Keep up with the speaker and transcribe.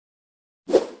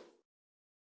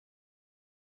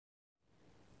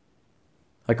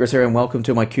Hi Chris here and welcome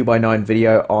to my Q by 9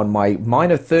 video on my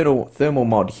minor thermal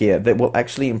mod here that will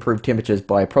actually improve temperatures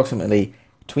by approximately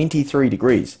 23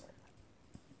 degrees,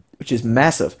 which is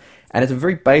massive. And it's a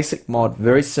very basic mod,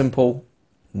 very simple,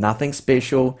 nothing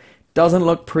special, doesn't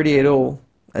look pretty at all,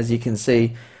 as you can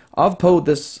see. I've pulled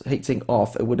this heatsink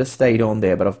off. It would have stayed on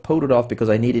there, but I've pulled it off because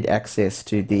I needed access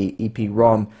to the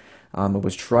EEPROM. I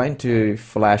was trying to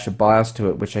flash a BIOS to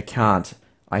it, which I can't.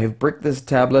 I have bricked this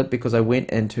tablet because I went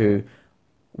into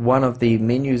one of the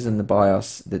menus in the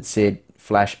BIOS that said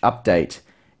flash update.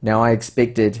 Now I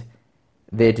expected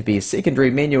there to be a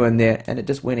secondary menu in there, and it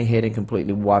just went ahead and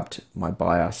completely wiped my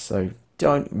BIOS, so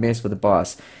don't mess with the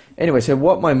BIOS. Anyway, so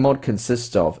what my mod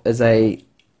consists of is a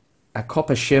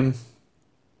copper shim,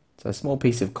 so a small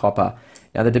piece of copper.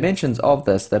 Now the dimensions of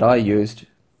this that I used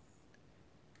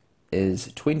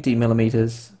is 20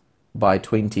 millimeters by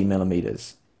 20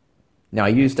 millimeters. Now I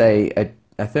used a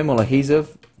thermal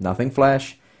adhesive, nothing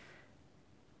flash,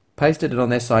 pasted it on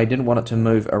there so I didn't want it to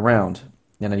move around.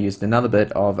 Then I used another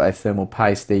bit of a thermal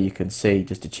paste there, you can see,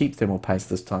 just a cheap thermal paste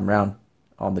this time round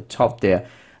on the top there.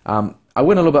 I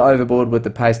went a little bit overboard with the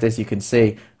paste, as you can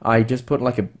see. I just put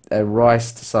like a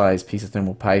rice size piece of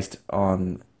thermal paste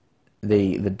on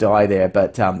the die there,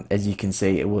 but as you can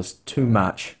see, it was too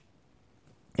much.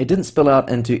 It didn't spill out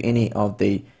into any of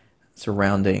the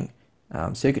surrounding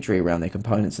circuitry around their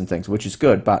components and things, which is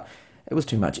good, but it was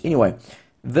too much. Anyway,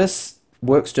 this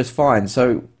works just fine.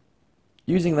 So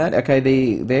using that, okay,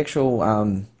 the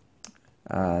actual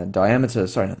diameter,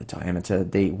 sorry, not the diameter,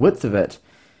 the width of it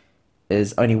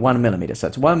is only 1 millimeter. So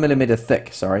it's 1 millimeter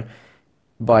thick, sorry,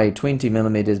 by 20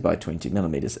 millimeters by 20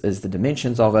 millimeters is the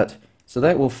dimensions of it. So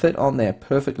that will fit on there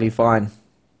perfectly fine,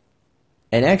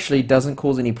 and actually doesn't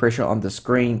cause any pressure on the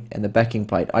screen and the backing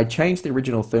plate. I changed the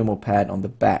original thermal pad on the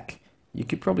back. You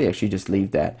could probably actually just leave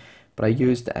that, but I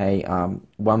used a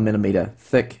 1 millimeter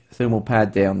thick thermal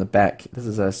pad there on the back. This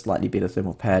is a slightly better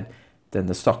thermal pad than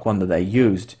the stock one that they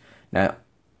used. Now,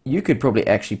 you could probably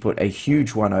actually put a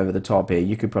huge one over the top here.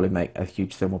 You could probably make a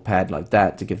huge thermal pad like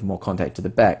that to give more contact to the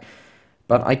back.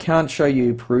 But I can't show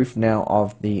you proof now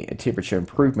of the temperature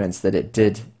improvements that it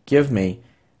did give me,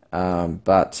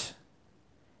 but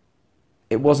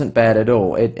it wasn't bad at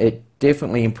all. It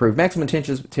definitely improved. Maximum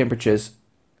temperatures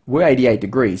were 88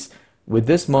 degrees. With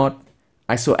this mod,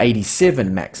 I saw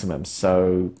 87 maximum,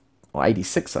 so, or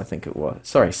 86 I think it was.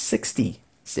 Sorry,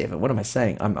 67. What am I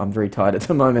saying? I'm very tired at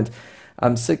the moment.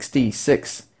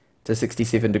 66 to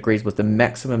 67 degrees was the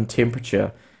maximum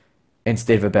temperature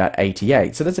instead of about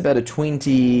 88. So that's about a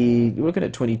 20, we're looking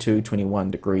at 22,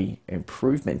 21 degree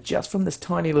improvement just from this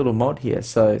tiny little mod here.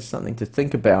 So something to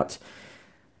think about.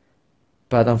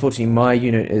 But unfortunately my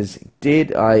unit is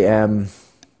dead. I am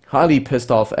highly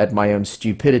pissed off at my own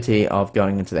stupidity of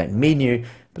going into that menu,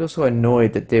 but also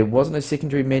annoyed that there wasn't a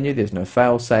secondary menu, there's no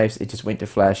fail safes, it just went to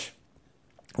flash.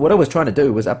 What I was trying to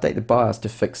do was update the BIOS to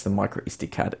fix the micro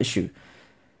SD card issue,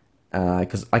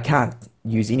 because I can't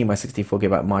use any of my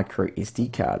 64GB micro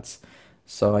SD cards.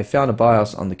 So I found a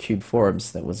BIOS on the Cube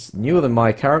forums that was newer than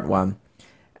my current one,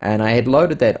 and I had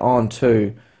loaded that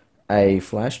onto a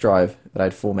flash drive that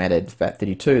I'd formatted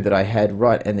FAT32 that I had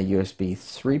right in the USB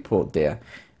 3 port there.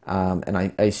 And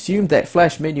I assumed that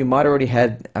flash menu might already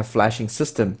had a flashing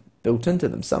system built into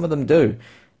them. Some of them do.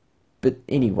 But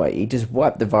anyway, it just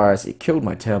wiped the virus, it killed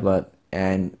my tablet,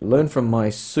 and learned from my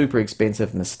super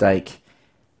expensive mistake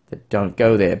that don't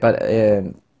go there. But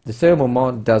the thermal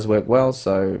mod does work well,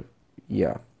 so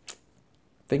yeah.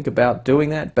 Think about doing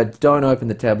that, but don't open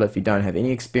the tablet if you don't have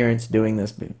any experience doing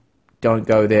this. Don't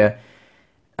go there.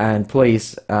 And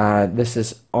please, this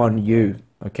is on you.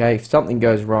 Okay, if something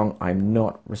goes wrong, I'm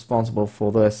not responsible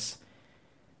for this.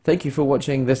 Thank you for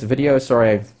watching this video.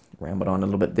 Sorry I rambled on a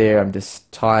little bit there. I'm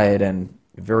just tired and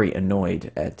very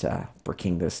annoyed at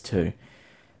bricking this too.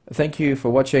 Thank you for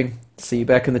watching. See you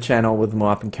back in the channel with more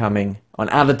up and coming on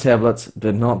other tablets,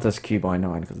 but not this Q by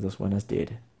 9 because this one is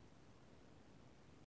dead.